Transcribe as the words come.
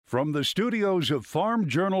From the studios of Farm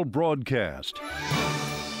Journal Broadcast,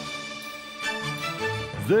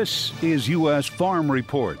 this is U.S. Farm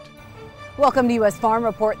Report. Welcome to U.S. Farm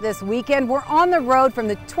Report this weekend. We're on the road from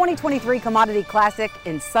the 2023 Commodity Classic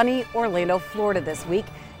in sunny Orlando, Florida this week.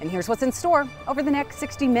 And here's what's in store over the next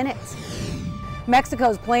 60 minutes.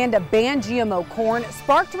 Mexico's plan to ban GMO corn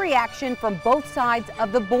sparked reaction from both sides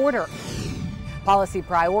of the border. Policy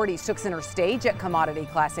priorities took center stage at Commodity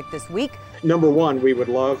Classic this week. Number one, we would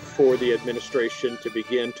love for the administration to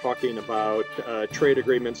begin talking about trade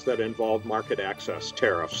agreements that involve market access,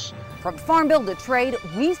 tariffs. From Farm Bill to trade,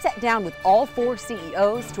 we sat down with all four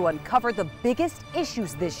CEOs to uncover the biggest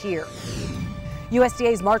issues this year.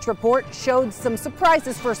 USDA's March report showed some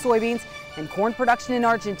surprises for soybeans and corn production in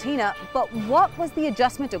Argentina, but what was the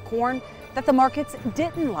adjustment to corn that the markets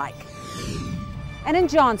didn't like? And in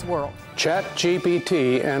John's world,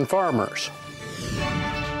 ChatGPT and farmers.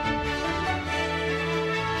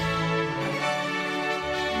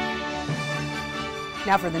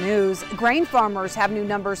 Now for the news. Grain farmers have new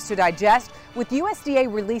numbers to digest with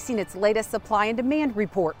USDA releasing its latest supply and demand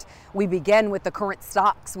report. We begin with the current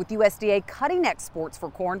stocks, with USDA cutting exports for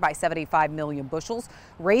corn by 75 million bushels,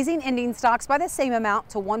 raising ending stocks by the same amount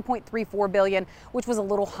to 1.34 billion, which was a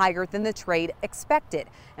little higher than the trade expected.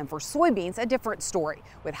 And for soybeans, a different story,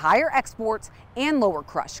 with higher exports and lower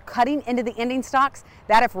crush cutting into the ending stocks.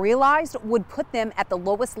 That, if realized, would put them at the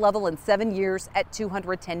lowest level in 7 years at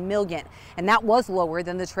 210 million. And that was lower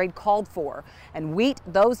than the trade called for. And wheat,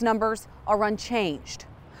 those numbers are unchanged.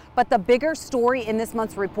 But the bigger story in this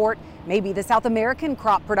month's report may be the South American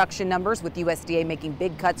crop production numbers, with USDA making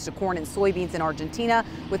big cuts to corn and soybeans in Argentina,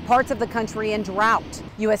 with parts of the country in drought.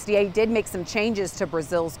 USDA did make some changes to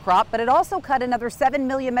Brazil's crop, but it also cut another 7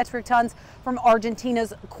 million metric tons from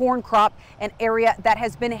Argentina's corn crop, an area that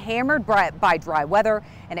has been hammered by dry weather,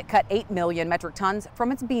 and it cut 8 million metric tons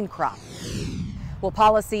from its bean crop. Well,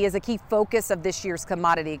 policy is a key focus of this year's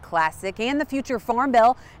Commodity Classic and the future Farm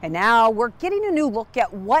Bill. And now we're getting a new look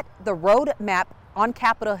at what the roadmap on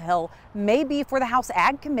Capitol Hill may be for the House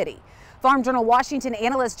Ag Committee. Farm Journal Washington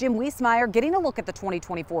analyst Jim Wiesemeyer getting a look at the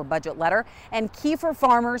 2024 budget letter. And key for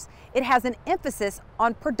farmers, it has an emphasis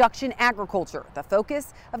on production agriculture. The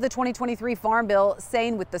focus of the 2023 Farm Bill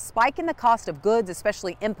saying with the spike in the cost of goods,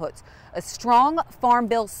 especially inputs, a strong Farm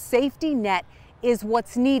Bill safety net is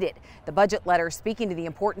what's needed. The budget letter speaking to the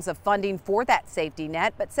importance of funding for that safety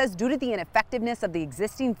net, but says due to the ineffectiveness of the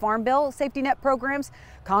existing Farm Bill safety net programs,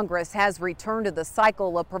 Congress has returned to the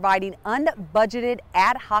cycle of providing unbudgeted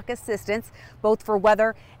ad hoc assistance, both for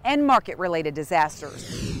weather and market-related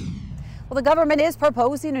disasters. Well, the government is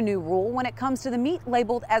proposing a new rule when it comes to the meat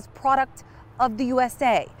labeled as product of the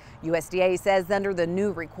USA. USDA says under the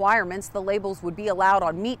new requirements, the labels would be allowed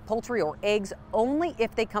on meat, poultry, or eggs only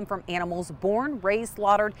if they come from animals born, raised,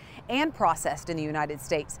 slaughtered, and processed in the United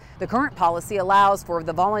States. The current policy allows for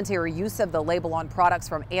the voluntary use of the label on products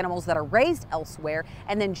from animals that are raised elsewhere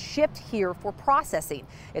and then shipped here for processing.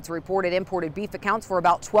 It's reported imported beef accounts for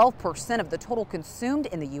about 12% of the total consumed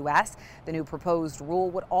in the U.S. The new proposed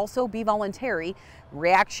rule would also be voluntary.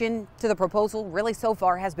 Reaction to the proposal really so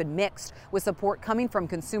far has been mixed, with support coming from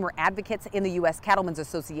consumer advocates in the U.S. Cattlemen's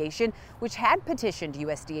Association, which had petitioned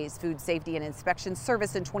USDA's Food Safety and Inspection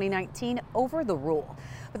Service in 2019 over the rule.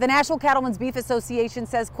 But the National Cattlemen's Beef Association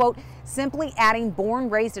says, quote, simply adding born,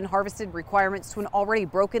 raised, and harvested requirements to an already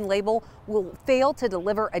broken label will fail to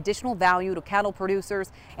deliver additional value to cattle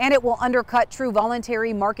producers, and it will undercut true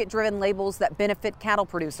voluntary market-driven labels that benefit cattle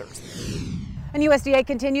producers. And USDA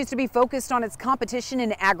continues to be focused on its competition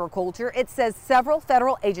in agriculture. It says several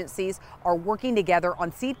federal agencies are working together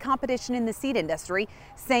on seed competition in the seed industry,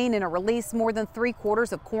 saying in a release more than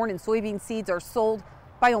 3/4 of corn and soybean seeds are sold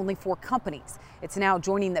by only 4 companies. It's now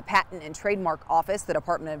joining the Patent and Trademark Office, the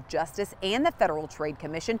Department of Justice, and the Federal Trade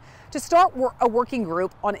Commission to start a working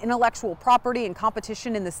group on intellectual property and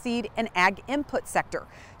competition in the seed and ag input sector.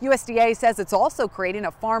 USDA says it's also creating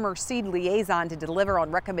a farmer seed liaison to deliver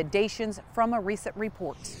on recommendations from a recent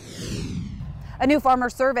report. A new farmer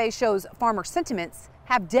survey shows farmer sentiments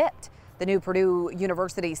have dipped. The new Purdue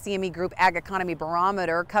University CME Group Ag Economy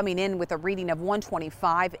Barometer coming in with a reading of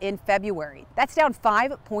 125 in February. That's down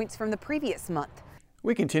 5 points from the previous month.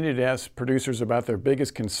 We continue to ask producers about their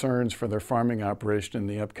biggest concerns for their farming operation in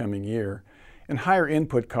the upcoming year, and higher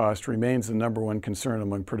input cost remains the #1 concern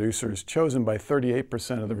among producers, chosen by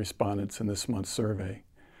 38% of the respondents in this month's survey.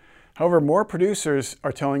 However, more producers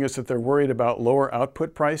are telling us that they're worried about lower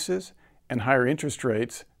output prices and higher interest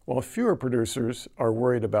rates, while fewer producers are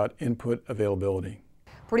worried about input availability.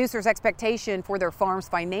 Producers' expectation for their farm's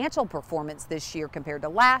financial performance this year compared to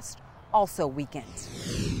last also weakened.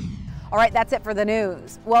 All right, that's it for the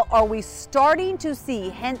news. Well, are we starting to see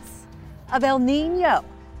hints of El Nino?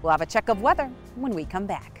 We'll have a check of weather when we come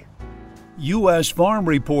back. U.S. Farm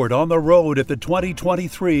Report on the road at the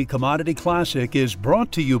 2023 Commodity Classic is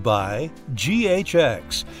brought to you by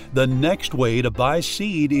GHX. The next way to buy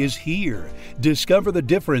seed is here. Discover the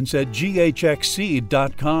difference at ghxseed.com.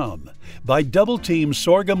 By Double Team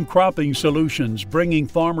Sorghum Cropping Solutions, bringing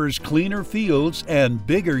farmers cleaner fields and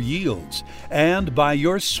bigger yields. And by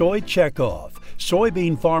your Soy Checkoff.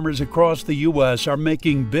 Soybean farmers across the U.S. are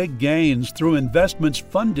making big gains through investments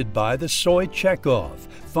funded by the Soy Checkoff.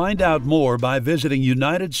 Find out more by visiting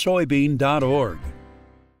unitedsoybean.org.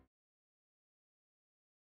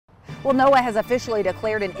 Well, NOAA has officially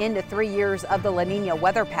declared an end to 3 years of the La Nina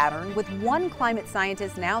weather pattern, with one climate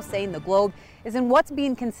scientist now saying the globe is in what's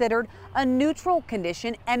being considered a neutral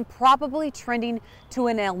condition and probably trending to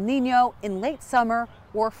an El Nino in late summer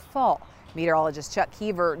or fall. Meteorologist Chuck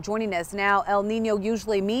Keever joining us now. El Nino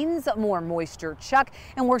usually means more moisture, Chuck,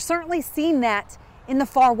 and we're certainly seeing that in the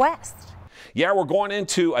far west. Yeah, we're going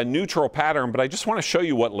into a neutral pattern, but I just want to show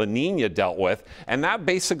you what La Nina dealt with. And that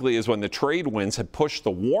basically is when the trade winds had pushed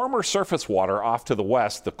the warmer surface water off to the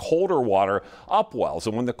west, the colder water upwells.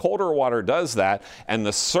 And when the colder water does that and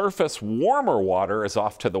the surface warmer water is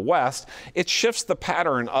off to the west, it shifts the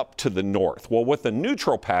pattern up to the north. Well, with the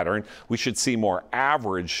neutral pattern, we should see more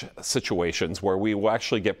average situations where we will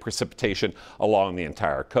actually get precipitation along the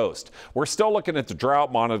entire coast. We're still looking at the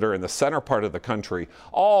drought monitor in the center part of the country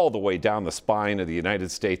all the way down the spine of the United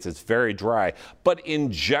States. It's very dry, but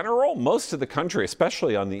in general, most of the country,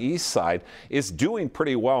 especially on the east side, is doing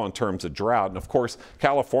pretty well in terms of drought. And of course,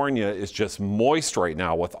 California is just moist right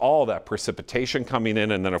now with all that precipitation coming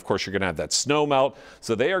in. And then of course, you're going to have that snow melt.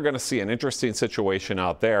 So they are going to see an interesting situation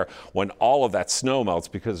out there when all of that snow melts,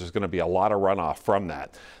 because there's going to be a lot of runoff from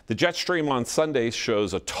that. The jet stream on Sunday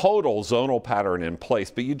shows a total zonal pattern in place,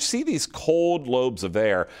 but you'd see these cold lobes of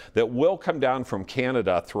air that will come down from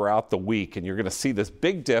Canada throughout the week. And you're going to see this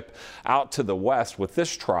big dip out to the west with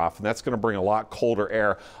this trough, and that's going to bring a lot colder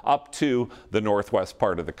air up to the northwest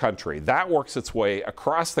part of the country. That works its way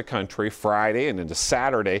across the country Friday and into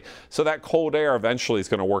Saturday, so that cold air eventually is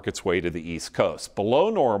going to work its way to the east coast. Below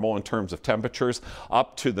normal in terms of temperatures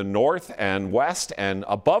up to the north and west, and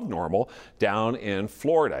above normal down in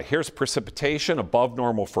Florida. Here's precipitation above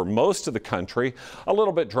normal for most of the country, a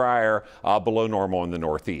little bit drier below normal in the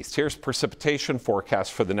northeast. Here's precipitation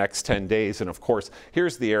forecast for the next 10 days. And of course,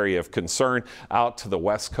 here's the area of concern out to the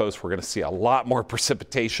west coast. We're going to see a lot more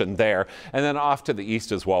precipitation there. And then off to the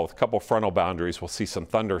east as well, with a couple frontal boundaries, we'll see some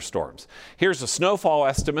thunderstorms. Here's the snowfall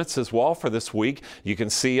estimates as well for this week. You can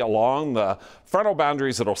see along the frontal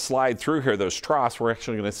boundaries that'll slide through here, those troughs, we're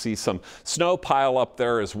actually going to see some snow pile up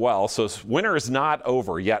there as well. So winter is not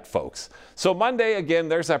over yet, folks. So Monday, again,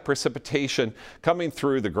 there's that precipitation coming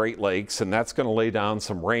through the Great Lakes, and that's going to lay down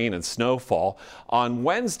some rain and snowfall. On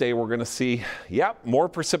Wednesday, we're going to see, more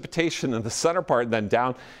precipitation in the center part and then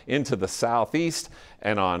down into the southeast.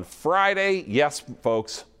 And on Friday, yes,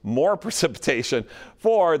 folks, more precipitation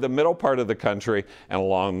for the middle part of the country and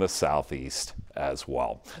along the southeast as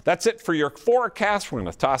well. That's it for your forecast. We're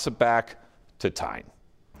going to toss it back to Tyne.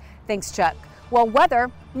 Thanks, Chuck. Well, weather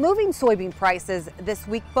moving soybean prices this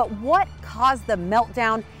week, but what caused the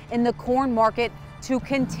meltdown in the corn market to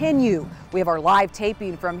continue? We have our live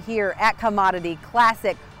taping from here at Commodity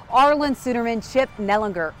Classic. Arlan Suderman, Chip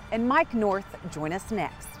Nellinger, and Mike North join us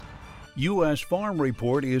next. U.S. Farm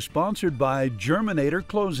Report is sponsored by Germinator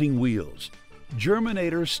Closing Wheels.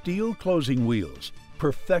 Germinator steel closing wheels,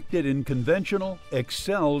 perfected in conventional,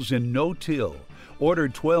 excels in no-till. Order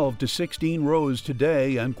 12 to 16 rows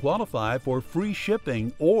today and qualify for free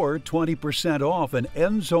shipping or 20% off an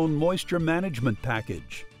End Zone moisture management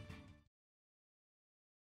package.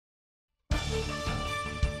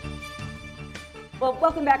 Well,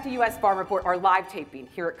 welcome back to U.S. Farm Report, our live taping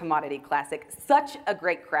here at Commodity Classic. Such a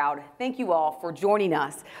great crowd. Thank you all for joining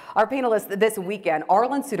us. Our panelists this weekend,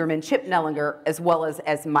 Arlan Suderman, Chip Nellinger, as well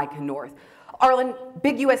as Mike North. Arlan,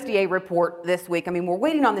 big USDA report this week. I mean, we're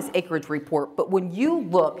waiting on this acreage report, but when you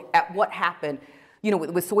look at what happened,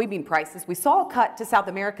 with soybean prices, we saw a cut to South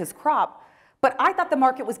America's crop, but I thought the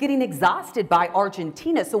market was getting exhausted by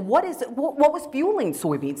Argentina. So what was fueling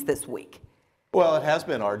soybeans this week? Well, it has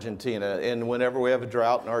been Argentina, and whenever we have a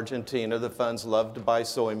drought in Argentina, the funds love to buy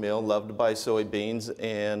soy meal, love to buy soybeans,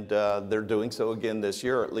 and they're doing so again this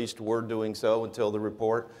year, or at least we're doing so until the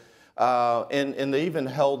report. And they even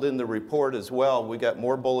held in the report as well. We got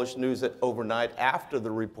more bullish news overnight after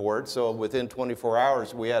the report, so within 24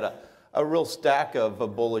 hours we had a real stack of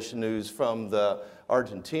bullish news from the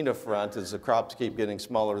Argentina front as the crops keep getting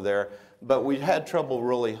smaller there. but we had trouble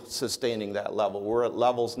really sustaining that level. We're at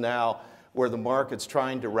levels now where the market's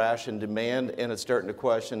trying to ration demand, and it's starting to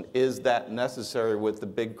question, is that necessary with the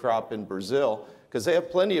big crop in Brazil? Because they have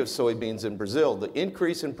plenty of soybeans in Brazil. The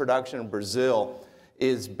increase in production in Brazil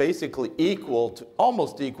is basically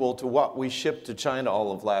almost equal to what we shipped to China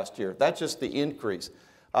all of last year. That's just the increase.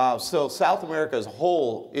 So South America as a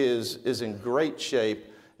whole is in great shape.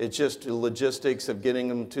 It's just the logistics of getting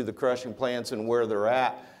them to the crushing plants and where they're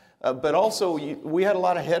at. But also, we had a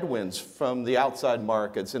lot of headwinds from the outside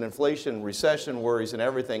markets and inflation, recession worries and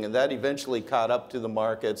everything, and that eventually caught up to the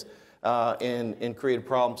markets and created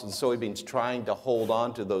problems in soybeans trying to hold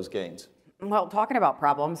on to those gains. Well, talking about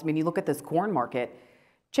problems, I mean, you look at this corn market.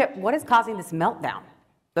 Chip, what is causing this meltdown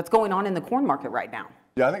that's going on in the corn market right now?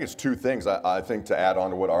 Yeah, I think it's two things. I think to add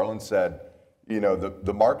on to what Arlan said, you know,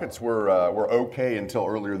 the markets were okay until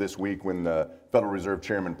earlier this week when the Federal Reserve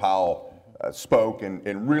Chairman Powell spoke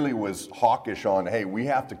and really was hawkish on, hey, we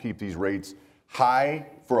have to keep these rates high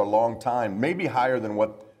for a long time, maybe higher than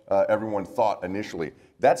what everyone thought initially.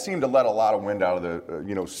 That seemed to let a lot of wind out of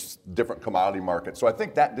the different commodity markets. So I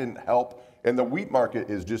think that didn't help. And the wheat market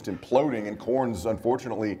is just imploding, and corn's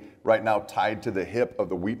unfortunately right now tied to the hip of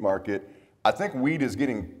the wheat market. I think wheat is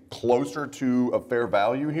getting closer to a fair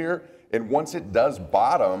value here, and once it does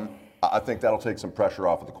bottom, I think that'll take some pressure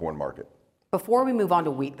off of the corn market. Before we move on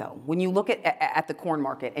to wheat, though, when you look at the corn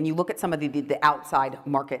market and you look at some of the outside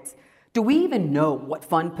markets, do we even know what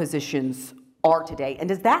fund positions are today? And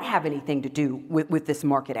does that have anything to do with this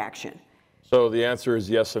market action? So the answer is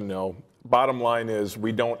yes and no. Bottom line is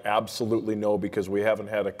we don't absolutely know because we haven't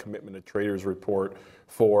had a commitment to traders report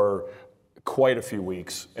for quite a few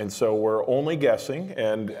weeks. And so we're only guessing,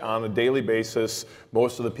 and on a daily basis,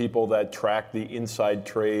 most of the people that track the inside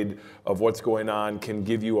trade of what's going on can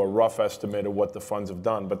give you a rough estimate of what the funds have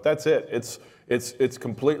done. But that's it. It's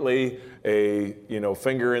completely a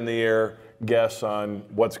finger in the air guess on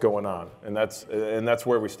what's going on, and that's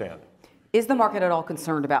where we stand. Is the market at all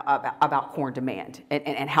concerned about corn demand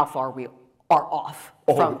and how far we are off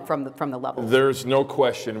from the level? There's no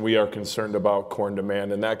question we are concerned about corn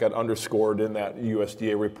demand, and that got underscored in that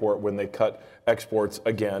USDA report when they cut exports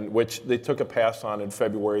again, which they took a pass on in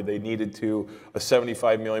February. They needed to. A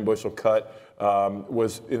 75 million bushel cut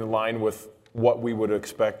was in line with what we would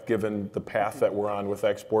expect given the path that we're on with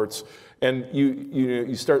exports. And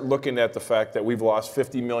you start looking at the fact that we've lost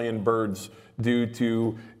 50 million birds due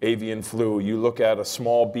to avian flu. You look at a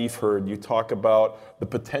small beef herd, you talk about the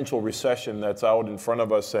potential recession that's out in front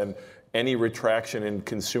of us, and any retraction in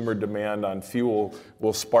consumer demand on fuel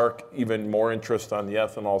will spark even more interest on the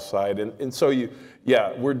ethanol side. And so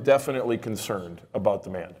we're definitely concerned about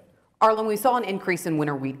demand. Arlan, we saw an increase in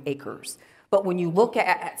winter wheat acres. But when you look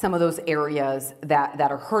at some of those areas that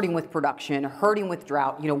are hurting with production, hurting with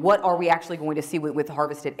drought, what are we actually going to see with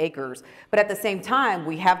harvested acres? But at the same time,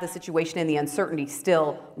 we have the situation and the uncertainty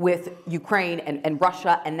still with Ukraine and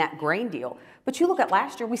Russia and that grain deal. But you look at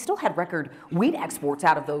last year, we still had record wheat exports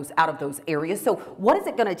out of those areas. So what is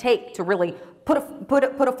it going to take to really put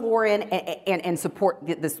a floor in and support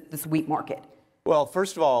this wheat market? Well,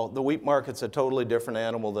 first of all, the wheat market's a totally different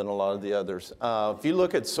animal than a lot of the others. If you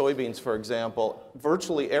look at soybeans, for example,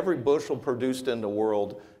 virtually every bushel produced in the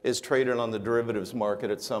world is traded on the derivatives market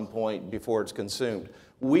at some point before it's consumed.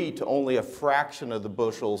 Wheat, only a fraction of the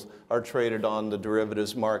bushels are traded on the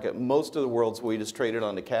derivatives market. Most of the world's wheat is traded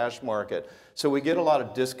on the cash market. So we get a lot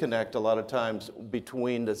of disconnect a lot of times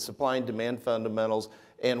between the supply and demand fundamentals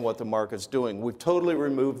and what the market's doing. We've totally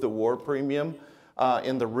removed the war premium.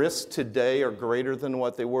 And the risks today are greater than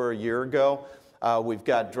what they were a year ago. We've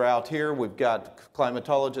got drought here. We've got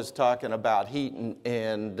climatologists talking about heat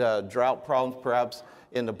and drought problems perhaps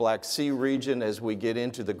in the Black Sea region as we get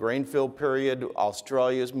into the grain fill period.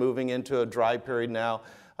 Australia is moving into a dry period now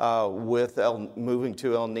with moving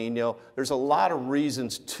to El Nino. There's a lot of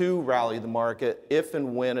reasons to rally the market if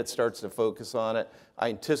and when it starts to focus on it. I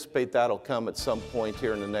anticipate that'll come at some point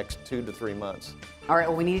here in the next 2 to 3 months. All right,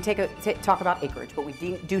 well, we need to talk about acreage, but we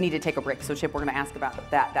do need to take a break. So, Chip, we're going to ask about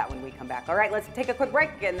that when we come back. All right, let's take a quick break,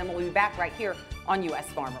 and then we'll be back right here on U.S.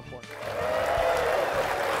 Farm Report.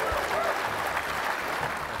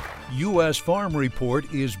 U.S. Farm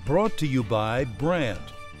Report is brought to you by Brandt,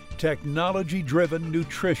 technology-driven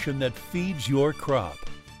nutrition that feeds your crop.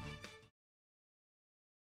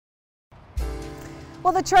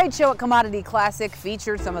 Well, the trade show at Commodity Classic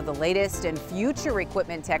featured some of the latest and future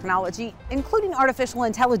equipment technology, including artificial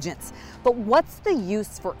intelligence. But what's the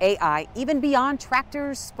use for AI, even beyond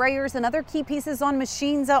tractors, sprayers, and other key pieces on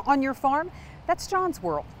machines on your farm? That's John's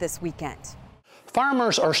world this weekend.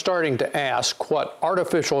 Farmers are starting to ask what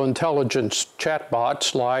artificial intelligence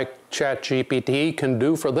chatbots like ChatGPT can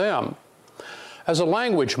do for them. As a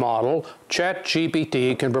language model,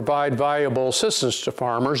 ChatGPT can provide valuable assistance to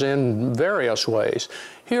farmers in various ways.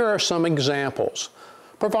 Here are some examples.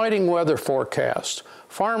 Providing weather forecasts.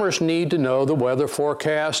 Farmers need to know the weather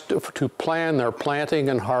forecast to plan their planting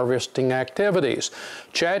and harvesting activities.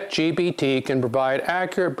 ChatGPT can provide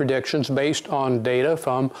accurate predictions based on data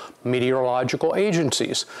from meteorological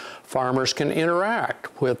agencies. Farmers can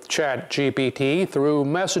interact with ChatGPT through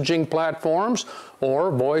messaging platforms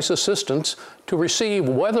or voice assistants to receive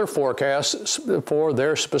weather forecasts for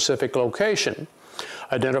their specific location.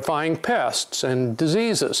 Identifying pests and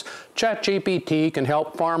diseases. ChatGPT can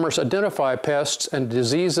help farmers identify pests and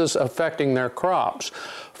diseases affecting their crops.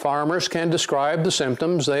 Farmers can describe the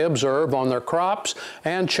symptoms they observe on their crops,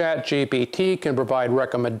 and ChatGPT can provide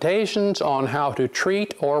recommendations on how to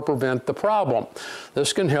treat or prevent the problem.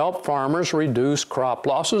 This can help farmers reduce crop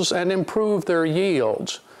losses and improve their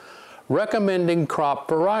yields. Recommending crop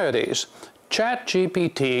varieties.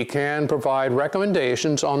 ChatGPT can provide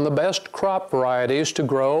recommendations on the best crop varieties to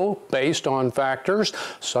grow based on factors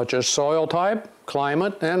such as soil type,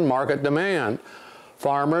 climate, and market demand.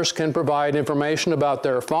 Farmers can provide information about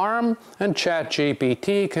their farm, and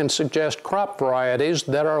ChatGPT can suggest crop varieties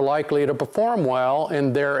that are likely to perform well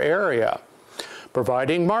in their area.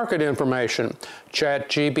 Providing market information.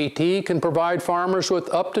 ChatGPT can provide farmers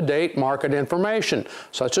with up-to-date market information,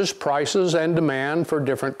 such as prices and demand for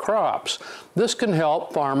different crops. This can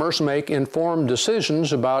help farmers make informed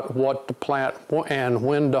decisions about what to plant and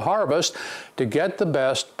when to harvest to get the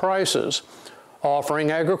best prices. Offering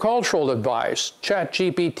agricultural advice.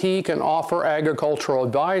 ChatGPT can offer agricultural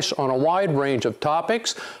advice on a wide range of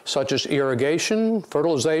topics such as irrigation,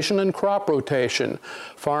 fertilization, and crop rotation.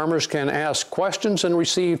 Farmers can ask questions and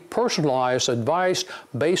receive personalized advice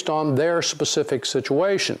based on their specific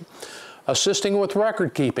situation. Assisting with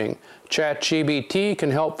record keeping. ChatGPT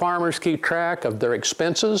can help farmers keep track of their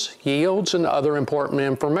expenses, yields, and other important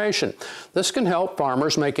information. This can help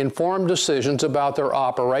farmers make informed decisions about their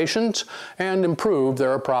operations and improve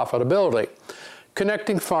their profitability.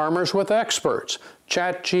 Connecting farmers with experts.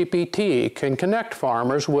 ChatGPT can connect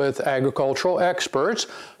farmers with agricultural experts,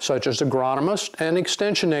 such as agronomists and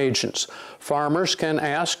extension agents. Farmers can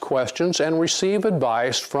ask questions and receive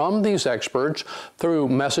advice from these experts through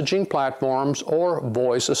messaging platforms or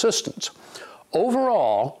voice assistants.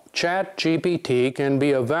 Overall, ChatGPT can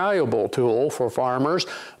be a valuable tool for farmers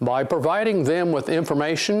by providing them with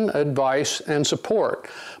information, advice, and support.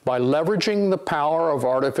 By leveraging the power of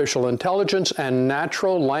artificial intelligence and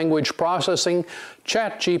natural language processing,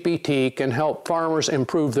 ChatGPT can help farmers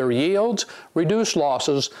improve their yields, reduce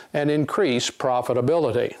losses, and increase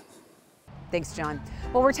profitability. Thanks, John.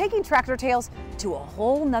 Well, we're taking Tractor Tales to a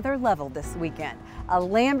whole nother level this weekend. A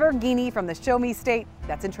Lamborghini from the Show Me State.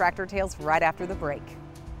 That's in Tractor Tales right after the break.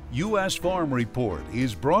 U.S. Farm Report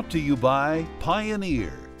is brought to you by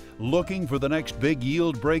Pioneer. Looking for the next big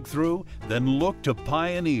yield breakthrough? Then look to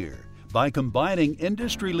Pioneer. By combining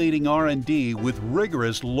industry-leading R&D with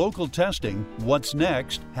rigorous local testing, what's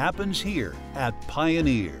next happens here at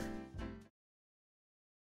Pioneer.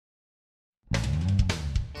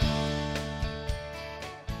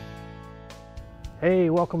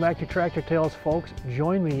 Hey, welcome back to Tractor Tales, folks.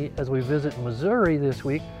 Join me as we visit Missouri this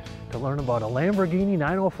week to learn about a Lamborghini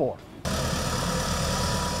 904.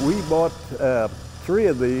 We bought 3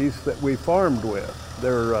 of these that we farmed with.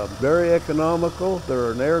 They're very economical.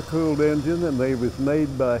 They're an air-cooled engine, and they was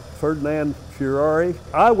made by Ferdinand Ferrari.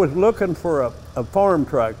 I was looking for a farm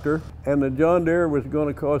tractor, and the John Deere was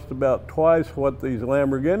going to cost about twice what these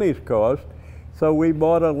Lamborghinis cost, so we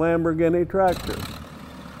bought a Lamborghini tractor.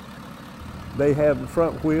 They have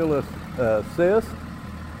front wheel assist,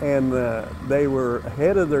 and they were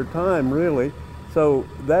ahead of their time, really. So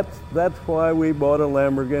that's why we bought a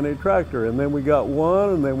Lamborghini tractor. And then we got one,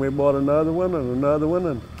 and then we bought another one, and another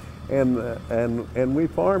one, and we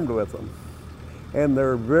farmed with them. And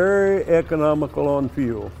they're very economical on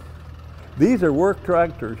fuel. These are work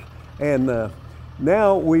tractors, and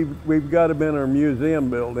now we've got them in our museum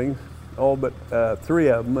buildings, all but 3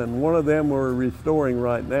 of them, and one of them we're restoring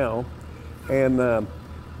right now. And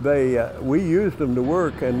we used them to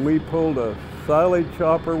work, and we pulled a silage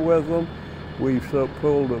chopper with them. We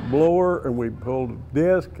pulled a blower, and we pulled a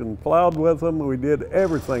disc and plowed with them. We did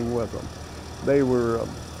everything with them. They were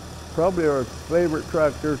probably our favorite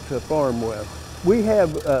tractor to farm with. We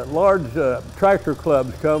have large tractor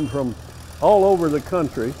clubs come from all over the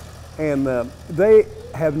country, and they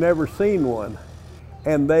have never seen one.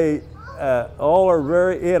 And they all are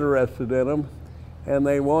very interested in them. and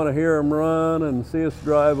they want to hear them run and see us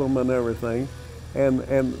drive them and everything,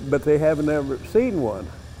 but they haven't ever seen one.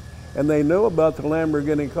 And they know about the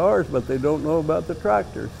Lamborghini cars, but they don't know about the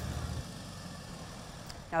tractors.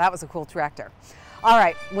 Now that was a cool tractor. All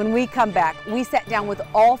right, when we come back, we sat down with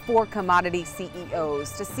all 4 commodity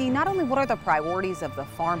CEOs to see not only what are the priorities of the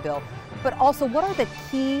Farm Bill, but also what are the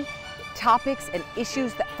key topics and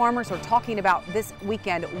issues that farmers are talking about this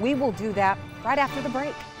weekend. We will do that right after the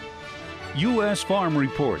break. U.S. Farm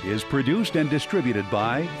Report is produced and distributed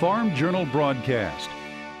by Farm Journal Broadcast.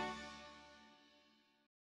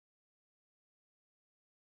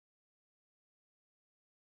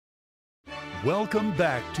 Welcome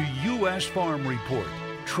back to U.S. Farm Report.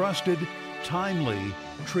 Trusted, timely,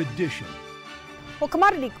 tradition. Well,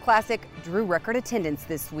 Commodity Classic drew record attendance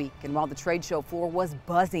this week, and while the trade show floor was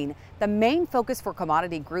buzzing, the main focus for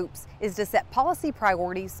commodity groups is to set policy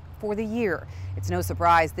priorities for the year. It's no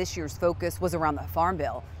surprise this year's focus was around the Farm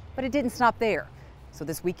Bill, but it didn't stop there. So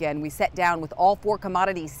this weekend, we sat down with all 4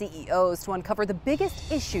 commodity CEOs to uncover the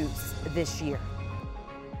biggest issues this year.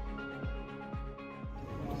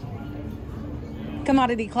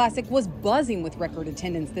 Commodity Classic was buzzing with record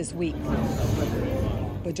attendance this week.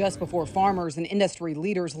 But just before farmers and industry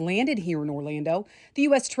leaders landed here in Orlando, the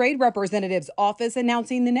U.S. Trade Representative's office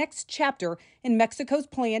announcing the next chapter in Mexico's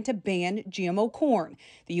plan to ban GMO corn.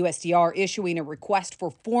 The USTR issuing a request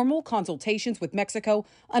for formal consultations with Mexico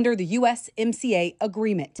under the USMCA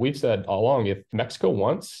agreement. We've said all along, if Mexico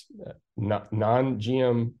wants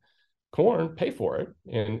non-GM corn, pay for it,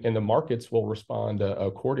 and the markets will respond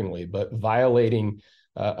accordingly. But violating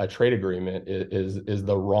a trade agreement is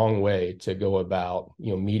the wrong way to go about,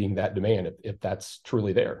 meeting that demand if that's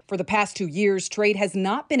truly there. For the past 2 years, trade has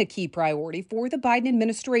not been a key priority for the Biden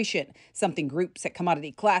administration, something groups at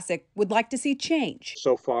Commodity Classic would like to see change.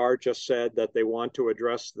 So far, just said that they want to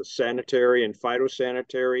address the sanitary and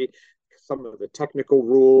phytosanitary, some of the technical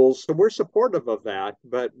rules. So we're supportive of that,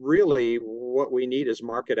 but really what we need is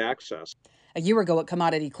market access. A year ago at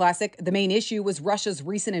Commodity Classic, the main issue was Russia's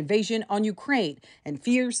recent invasion on Ukraine and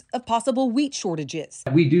fears of possible wheat shortages.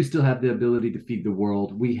 We do still have the ability to feed the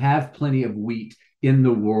world. We have plenty of wheat in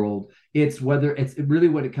the world. It's really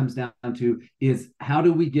what it comes down to is how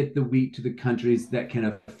do we get the wheat to the countries that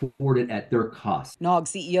can afford it at their cost? NOG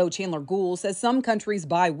CEO Chandler Gould says some countries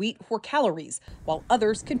buy wheat for calories, while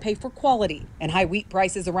others can pay for quality. And high wheat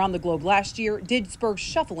prices around the globe last year did spur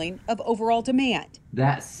shuffling of overall demand.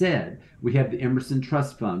 That said, we have the Emerson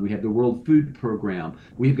Trust Fund, we have the World Food Program,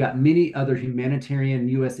 we've got many other humanitarian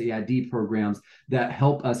USAID programs that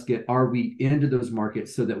help us get our wheat into those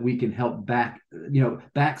markets so that we can help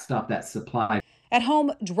backstop that supply. At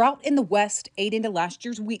home, drought in the West ate into last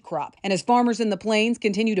year's wheat crop. And as farmers in the plains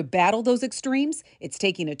continue to battle those extremes, it's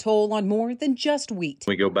taking a toll on more than just wheat.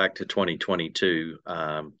 We go back to 2022,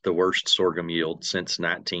 the worst sorghum yield since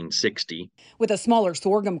 1960. With a smaller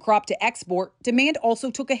sorghum crop to export, demand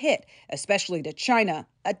also took a hit, especially to China,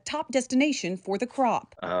 a top destination for the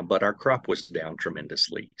crop. But our crop was down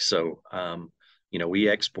tremendously. So, we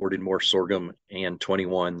exported more sorghum in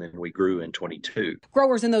 21 than we grew in 22.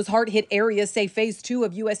 Growers in those hard-hit areas say Phase 2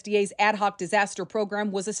 of USDA's ad hoc disaster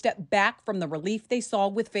program was a step back from the relief they saw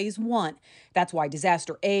with Phase 1. That's why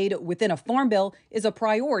disaster aid within a farm bill is a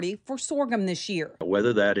priority for sorghum this year.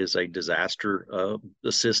 Whether that is a disaster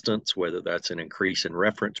assistance, whether that's an increase in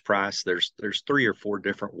reference price, there's 3 or 4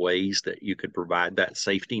 different ways that you could provide that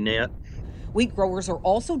safety net. Wheat growers are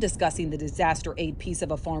also discussing the disaster aid piece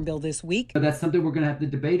of a farm bill this week. That's something we're going to have to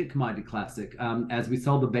debate at Commodity Classic. As we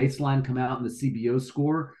saw the baseline come out in the CBO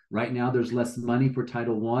score, right now there's less money for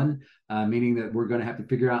Title I, meaning that we're going to have to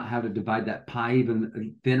figure out how to divide that pie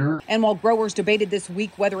even thinner. And while growers debated this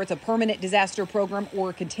week whether it's a permanent disaster program or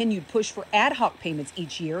a continued push for ad hoc payments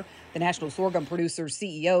each year, the National Sorghum Producers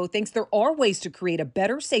CEO thinks there are ways to create a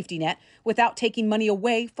better safety net without taking money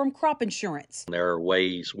away from crop insurance. There are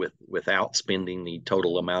ways without spending the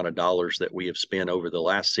total amount of dollars that we have spent over the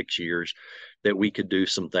last 6 years that we could do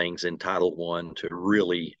some things in Title I to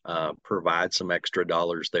really provide some extra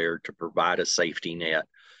dollars there to provide a safety net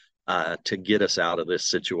to get us out of this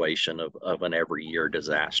situation of an every year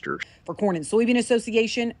disaster. For Corn and Soybean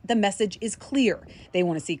Association, the message is clear. They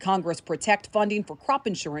want to see Congress protect funding for crop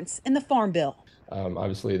insurance in the Farm Bill.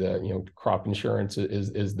 Obviously, the crop insurance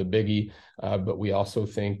is the biggie, but we also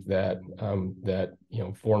think that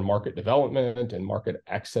foreign market development and market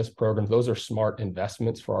access programs, those are smart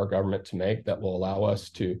investments for our government to make that will allow us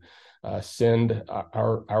to send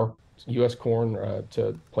our U.S. corn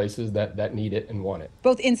to places that need it and want it.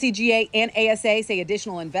 Both NCGA and ASA say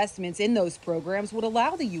additional investments in those programs would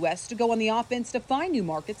allow the U.S. to go on the offense to find new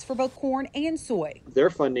markets for both corn and soy. Their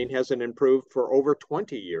funding hasn't improved for over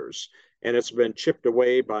 20 years. And it's been chipped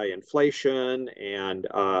away by inflation and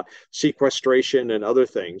sequestration and other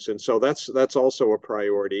things. And so that's also a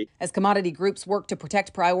priority. As commodity groups work to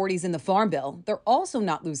protect priorities in the Farm Bill, they're also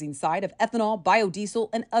not losing sight of ethanol, biodiesel,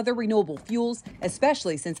 and other renewable fuels,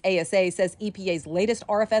 especially since ASA says EPA's latest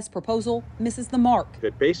RFS proposal misses the mark.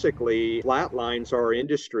 It basically flatlines our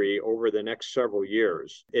industry over the next several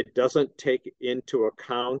years. It doesn't take into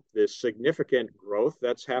account the significant growth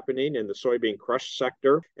that's happening in the soybean crush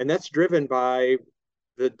sector, and that's driven by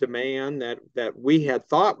the demand that we had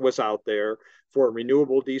thought was out there for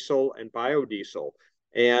renewable diesel and biodiesel.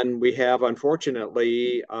 And we have,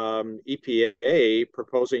 unfortunately, EPA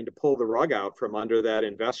proposing to pull the rug out from under that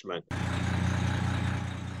investment.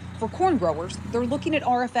 For corn growers, they're looking at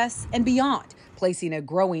RFS and beyond, placing a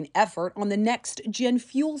growing effort on the next Gen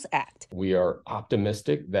Fuels Act. We are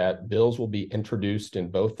optimistic that bills will be introduced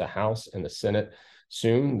in both the House and the Senate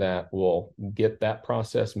soon that will get that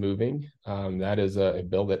process moving. That is a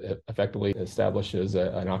bill that effectively establishes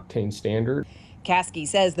an octane standard. Caskey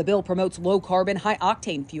says the bill promotes low-carbon,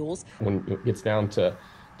 high-octane fuels. When it gets down to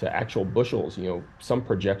actual bushels, some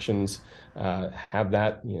projections have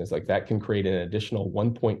that, it's like that can create an additional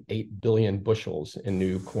 1.8 billion bushels in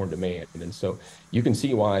new corn demand. And so you can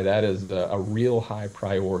see why that is a real high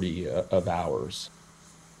priority of ours.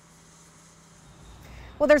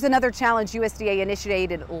 Well, there's another challenge USDA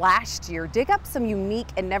initiated last year. Dig up some unique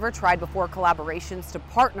and never tried before collaborations to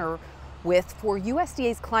partner with for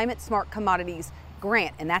USDA's Climate Smart Commodities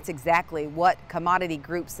grant. And that's exactly what commodity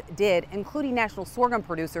groups did, including national sorghum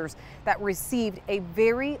producers that received a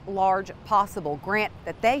very large possible grant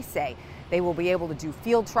that they say they will be able to do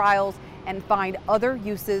field trials and find other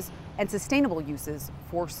uses and sustainable uses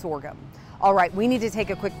for sorghum. All right, we need to take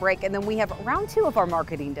a quick break, and then we have round 2 of our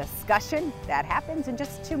marketing discussion. That happens in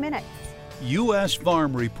just 2 minutes. U.S.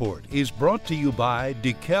 Farm Report is brought to you by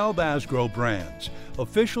DeKalb Asgrow Brands,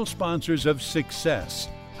 official sponsors of Success.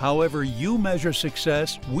 However you measure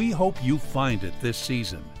success, we hope you find it this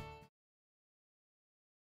season.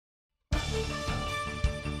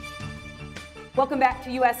 Welcome back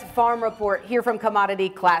to U.S. Farm Report here from Commodity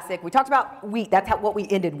Classic. We talked about wheat. That's what we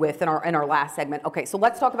ended with in our last segment. Okay, so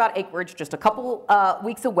let's talk about acreage. Just a couple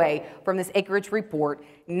weeks away from this acreage report.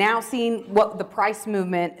 Now seeing what the price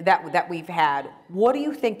movement that we've had. What do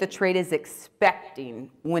you think the trade is expecting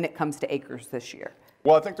when it comes to acres this year?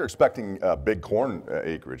 Well, I think they're expecting big corn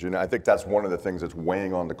acreage, and I think that's one of the things that's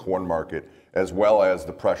weighing on the corn market, as well as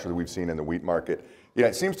the pressure that we've seen in the wheat market. Yeah,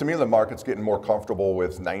 it seems to me the market's getting more comfortable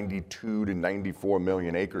with 92 to 94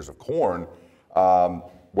 million acres of corn.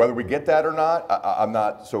 Whether we get that or not, I'm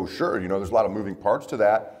not so sure. There's a lot of moving parts to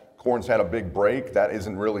that. Corn's had a big break. That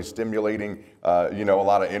isn't really stimulating, a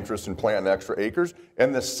lot of interest in planting extra acres.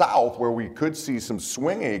 And the South, where we could see some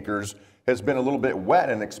swing acres, has been a little bit wet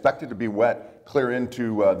and expected to be wet clear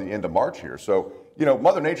into the end of March here. So,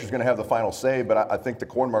 Mother Nature's going to have the final say, but I think the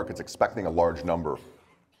corn market's expecting a large number.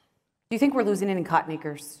 Do you think we're losing any cotton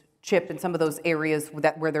acres, Chip, in some of those areas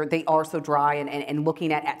where they are so dry and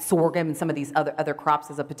looking at sorghum and some of these other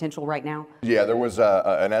crops as a potential right now? Yeah, there was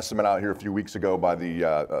an estimate out here a few weeks ago by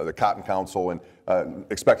the Cotton Council, and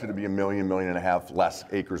expected to be 1.5 million less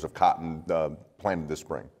acres of cotton planted this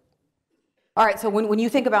spring. All right, so when you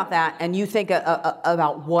think about that and you think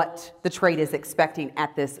about what the trade is expecting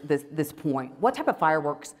at this point, what type of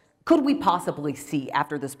fireworks could we possibly see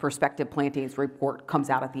after this prospective plantings report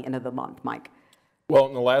comes out at the end of the month, Mike? Well,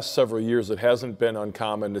 in the last several years, it hasn't been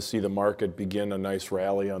uncommon to see the market begin a nice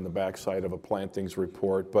rally on the backside of a plantings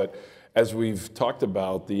report. But as we've talked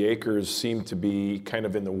about, the acres seem to be kind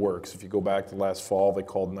of in the works. If you go back to last fall, they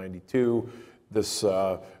called 92. This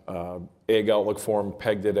Ag Outlook Forum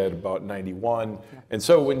pegged it at about 91. And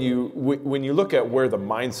so when you look at where the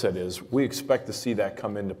mindset is, we expect to see that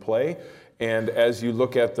come into play. And as you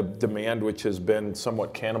look at the demand, which has been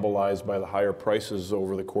somewhat cannibalized by the higher prices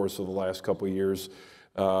over the course of the last couple of years,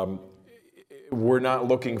 we're not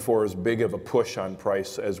looking for as big of a push on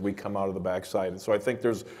price as we come out of the backside. And so I think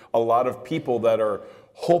there's a lot of people that are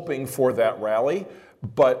hoping for that rally,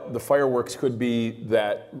 but the fireworks could be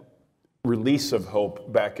that release of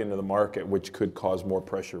hope back into the market, which could cause more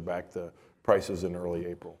pressure back to prices in early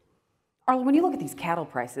April. Arlen, when you look at these cattle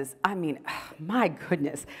prices, I mean, my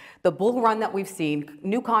goodness, the bull run that we've seen,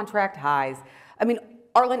 new contract highs. I mean,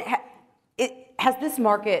 Arlen, has this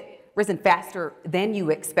market risen faster than you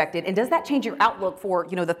expected. And does that change your outlook for,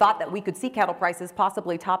 the thought that we could see cattle prices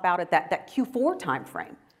possibly top out at that Q4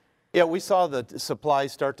 timeframe? Yeah, we saw the supply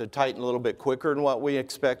start to tighten a little bit quicker than what we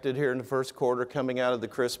expected here in the first quarter coming out of the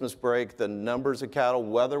Christmas break. The numbers of cattle,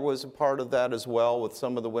 weather was a part of that as well, with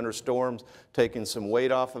some of the winter storms taking some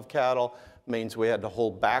weight off of cattle. Means we had to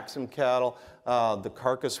hold back some cattle. The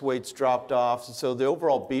carcass weights dropped off. So the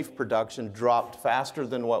overall beef production dropped faster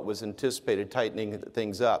than what was anticipated, tightening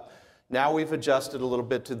things up. Now we've adjusted a little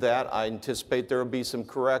bit to that. I anticipate there will be some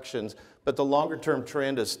corrections, but the longer term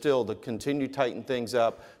trend is still to continue to tighten things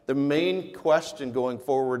up. The main question going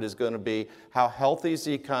forward is going to be, how healthy is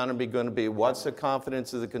the economy going to be? What's the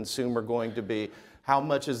confidence of the consumer going to be? How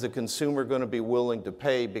much is the consumer going to be willing to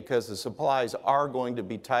pay? Because the supplies are going to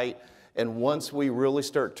be tight. And once we really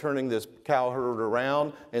start turning this cow herd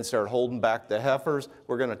around and start holding back the heifers,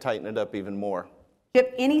 we're going to tighten it up even more.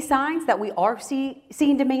 Chip, any signs that we are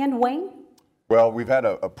seeing demand wane? Well, we've had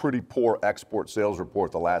a pretty poor export sales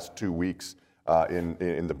report the last 2 weeks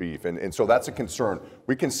in the beef, and so that's a concern.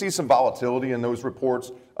 We can see some volatility in those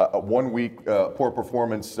reports. 1 week poor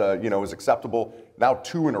performance, is acceptable. Now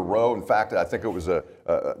 2 in a row. In fact, I think it was the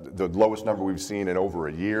lowest number we've seen in over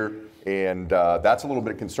a year, and that's a little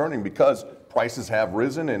bit concerning because prices have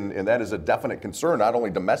risen, and that is a definite concern, not only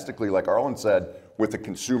domestically, like Arlen said, with the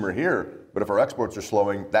consumer here, but if our exports are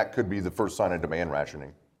slowing, that could be the first sign of demand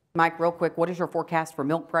rationing. Mike, real quick, what is your forecast for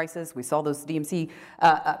milk prices? We saw those DMC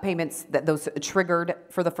payments, that those triggered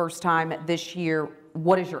for the first time this year.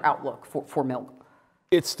 What is your outlook for milk?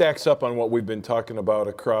 It stacks up on what we've been talking about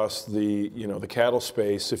across the cattle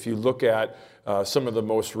space. If you look at some of the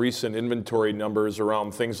most recent inventory numbers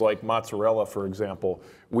around things like mozzarella, for example,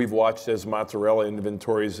 we've watched as mozzarella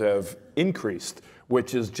inventories have increased,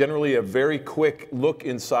 which is generally a very quick look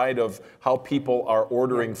inside of how people are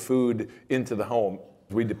ordering food into the home.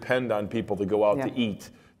 We depend on people to go out to eat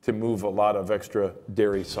to move a lot of extra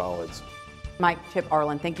dairy solids. Mike, Chip,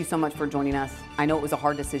 Arlen, thank you so much for joining us. I know it was a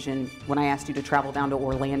hard decision when I asked you to travel down to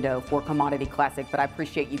Orlando for Commodity Classic, but I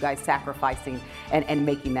appreciate you guys sacrificing and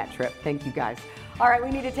making that trip. Thank you, guys. All right,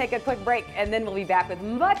 we need to take a quick break, and then we'll be back with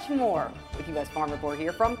much more with U.S. Farm Report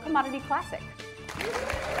here from Commodity Classic.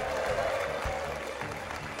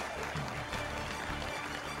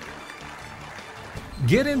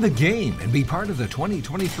 Get in the game and be part of the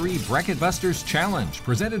 2023 Bracket Busters Challenge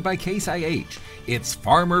presented by Case IH. It's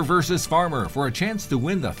farmer versus farmer for a chance to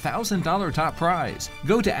win the $1,000 top prize.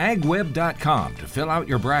 Go to agweb.com to fill out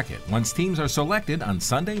your bracket once teams are selected on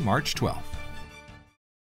Sunday, March 12th.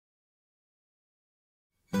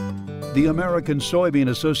 The American Soybean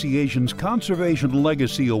Association's Conservation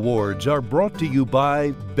Legacy Awards are brought to you by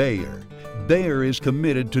Bayer. Bayer is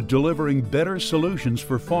committed to delivering better solutions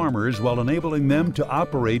for farmers while enabling them to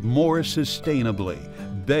operate more sustainably.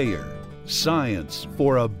 Bayer, science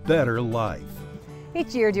for a better life.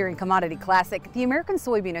 Each year during Commodity Classic, the American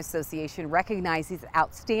Soybean Association recognizes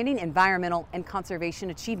outstanding environmental and conservation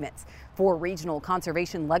achievements. 4 regional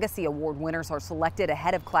Conservation Legacy Award winners are selected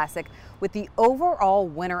ahead of Classic, with the overall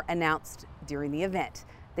winner announced during the event.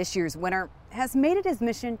 This year's winner has made it his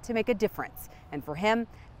mission to make a difference, and for him,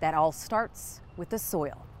 that all starts with the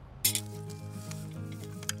soil.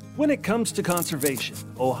 When it comes to conservation,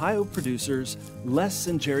 Ohio producers Les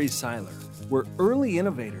and Jerry Seiler were early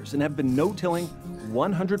innovators and have been no-tilling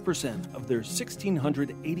 100% of their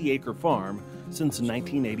 1,680-acre farm since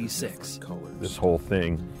 1986. This whole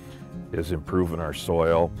thing is improving our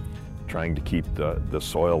soil, trying to keep the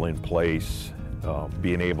soil in place,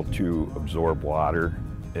 being able to absorb water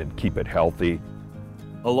and keep it healthy.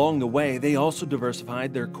 Along the way, they also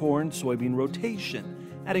diversified their corn-soybean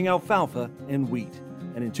rotation, adding alfalfa and wheat.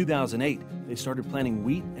 And in 2008, they started planting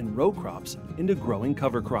wheat and row crops into growing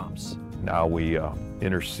cover crops. Now we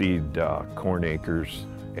interseed corn acres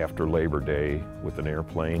after Labor Day with an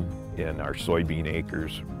airplane. In our soybean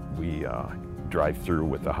acres, we drive through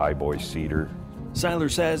with a high-boy seeder. Seiler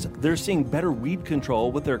says they're seeing better weed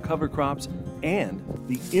control with their cover crops, and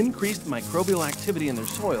the increased microbial activity in their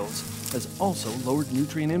soils has also lowered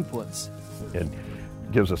nutrient inputs. It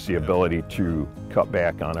gives us the ability to cut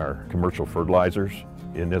back on our commercial fertilizers.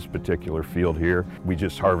 In this particular field here, we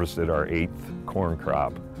just harvested our 8th corn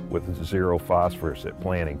crop with 0 phosphorus at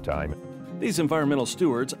planting time. These environmental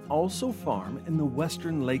stewards also farm in the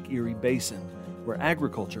western Lake Erie Basin, where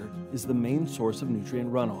agriculture is the main source of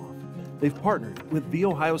nutrient runoff. They've partnered with The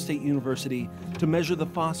Ohio State University to measure the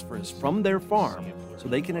phosphorus from their farm so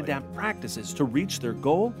they can adapt practices to reach their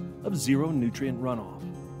goal of 0 nutrient runoff.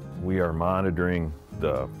 We are monitoring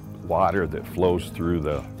the water that flows through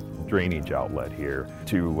the drainage outlet here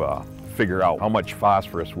to figure out how much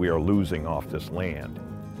phosphorus we are losing off this land.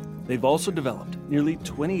 They've also developed nearly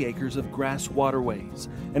 20 acres of grass waterways,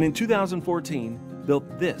 and in 2014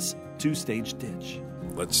 built this 2-stage ditch.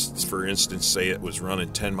 Let's, for instance, say it was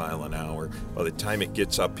running 10 miles an hour. By the time it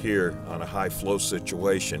gets up here on a high flow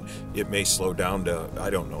situation, it may slow down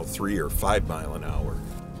to, 3 or 5 miles an hour.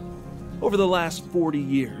 Over the last 40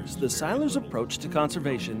 years, the Seiler's approach to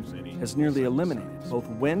conservation has nearly eliminated both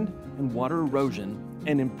wind and water erosion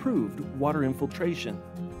and improved water infiltration.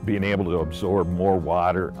 Being able to absorb more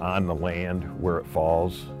water on the land where it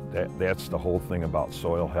falls, that's the whole thing about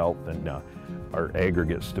soil health and our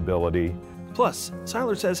aggregate stability. Plus,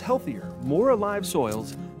 Seiler says healthier, more alive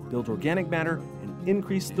soils build organic matter and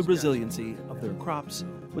increase the resiliency of their crops,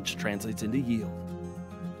 which translates into yield.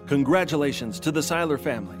 Congratulations to the Seiler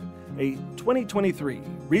family, a 2023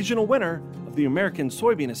 regional winner of the American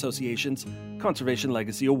Soybean Association's Conservation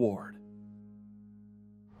Legacy Award.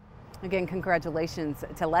 Again, congratulations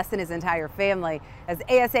to Les and his entire family as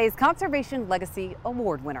ASA's Conservation Legacy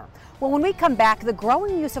Award winner. Well, when we come back, the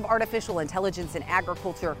growing use of artificial intelligence in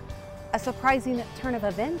agriculture, a surprising turn of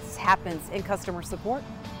events happens in customer support.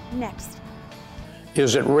 Next.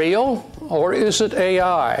 Is it real or is it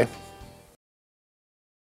AI?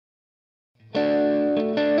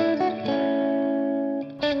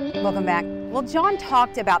 Welcome back. Well, John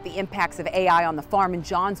talked about the impacts of AI on the farm in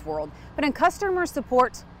John's world, but in customer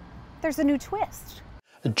support, there's a new twist.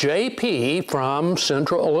 JP from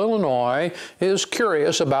Central Illinois is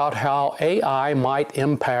curious about how AI might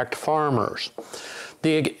impact farmers.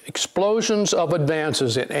 The explosions of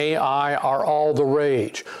advances in AI are all the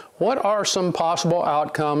rage. What are some possible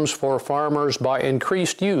outcomes for farmers by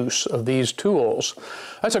increased use of these tools?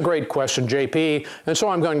 That's a great question, JP, and so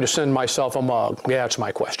I'm going to send myself a mug. Yeah, that's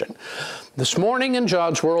my question. This morning in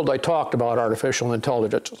John's World, I talked about artificial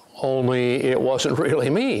intelligence, only it wasn't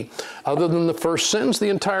really me. Other than the first sentence, the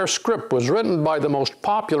entire script was written by the most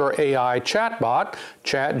popular AI chatbot,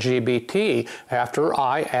 ChatGPT, after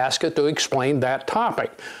I asked it to explain that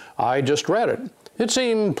topic. I just read it. It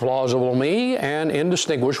seemed plausible to me and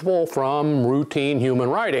indistinguishable from routine human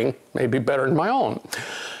writing, maybe better than my own.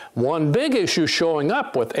 One big issue showing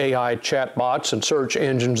up with AI chatbots and search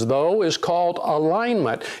engines, though, is called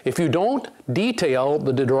alignment. If you don't detail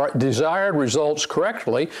the desired results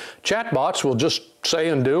correctly, chatbots will just say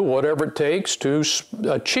and do whatever it takes to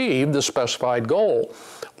achieve the specified goal.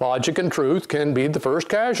 Logic and truth can be the first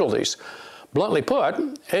casualties. Bluntly put,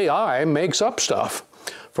 AI makes up stuff.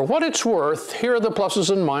 For what it's worth, here are the pluses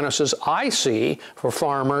and minuses I see for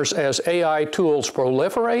farmers as AI tools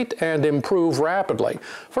proliferate and improve rapidly.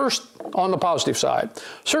 First, on the positive side,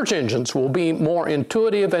 search engines will be more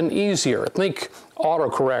intuitive and easier. Think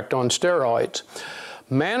autocorrect on steroids.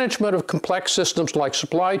 Management of complex systems like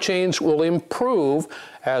supply chains will improve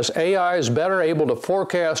as AI is better able to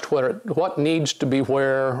forecast what needs to be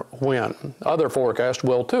where, when. Other forecasts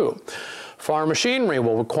will too. Farm machinery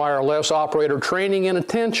will require less operator training and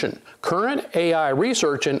attention. Current AI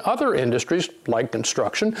research in other industries, like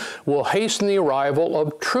construction, will hasten the arrival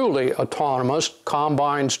of truly autonomous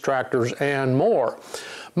combines, tractors, and more.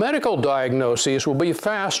 Medical diagnoses will be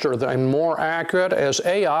faster and more accurate as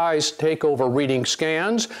AIs take over reading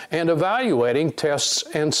scans and evaluating tests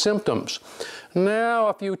and symptoms. Now,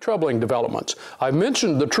 a few troubling developments. I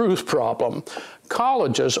mentioned the truth problem.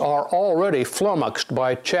 Colleges are already flummoxed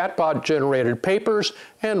by chatbot-generated papers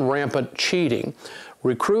and rampant cheating.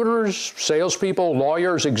 Recruiters, salespeople,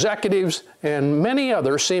 lawyers, executives, and many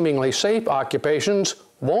other seemingly safe occupations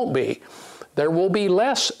won't be. There will be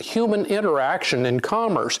less human interaction in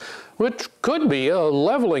commerce, which could be a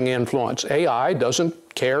leveling influence. AI doesn't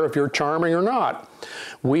care if you're charming or not.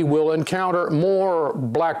 We will encounter more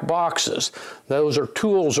black boxes. Those are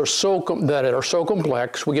tools that are so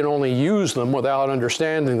complex we can only use them without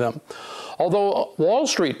understanding them. Although Wall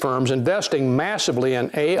Street firms investing massively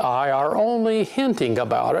in AI are only hinting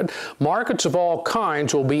about it, markets of all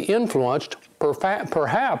kinds will be influenced,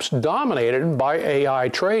 perhaps dominated by AI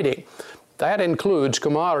trading. That includes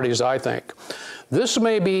commodities, I think. This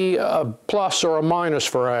may be a plus or a minus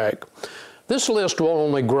for ag. This list will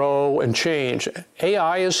only grow and change.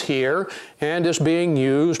 AI is here and is being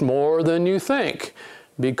used more than you think,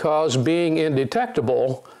 because being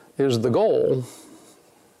indetectable is the goal.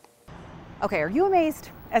 Okay, are you amazed,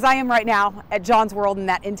 as I am right now, at John's World, and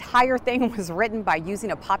that entire thing was written by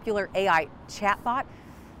using a popular AI chatbot?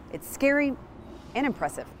 It's scary and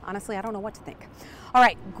impressive. Honestly, I don't know what to think. All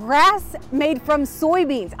right, grass made from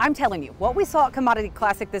soybeans. I'm telling you, what we saw at Commodity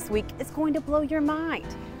Classic this week is going to blow your mind.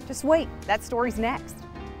 Just wait, that story's next.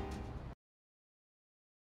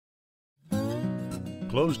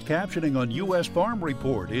 Closed captioning on U.S. Farm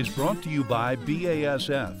Report is brought to you by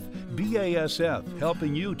BASF. BASF,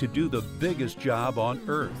 helping you to do the biggest job on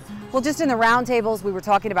earth. Well, just in the roundtables, we were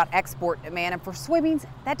talking about export demand, and for soybeans,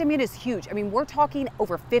 that demand is huge. I mean, we're talking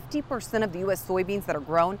over 50% of the U.S. soybeans that are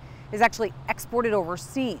grown is actually exported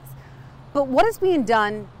overseas. But what is being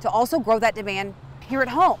done to also grow that demand here at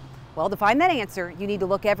home? Well, to find that answer, you need to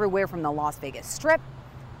look everywhere from the Las Vegas Strip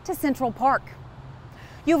to Central Park.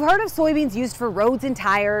 You've heard of soybeans used for roads and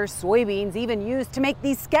tires, soybeans even used to make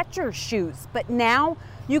these Skechers shoes. But now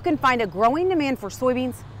you can find a growing demand for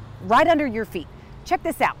soybeans right under your feet. Check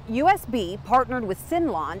this out. USB partnered with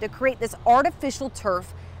Synlon to create this artificial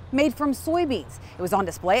turf made from soybeans. It was on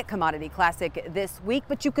display at Commodity Classic this week,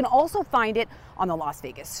 but you can also find it on the Las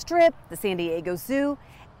Vegas Strip, the San Diego Zoo,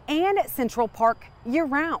 and at Central Park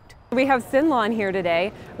year-round. We have Synlon here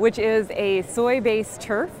today, which is a soy-based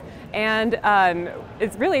turf, and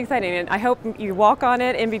it's really exciting, and I hope you walk on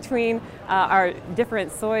it in between our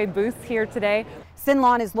different soy booths here today.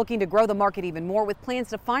 Synlon is looking to grow the market even more with plans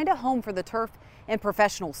to find a home for the turf in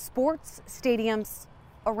professional sports stadiums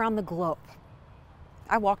around the globe.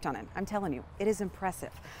 I walked on it. I'm telling you, it is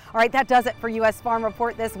impressive. All right, that does it for U.S. Farm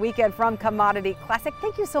Report this weekend from Commodity Classic.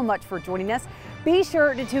 Thank you so much for joining us. Be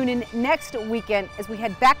sure to tune in next weekend as we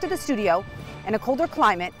head back to the studio in a colder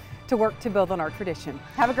climate to work to build on our tradition.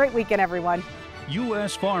 Have a great weekend, everyone.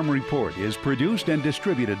 U.S. Farm Report is produced and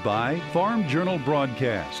distributed by Farm Journal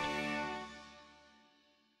Broadcast.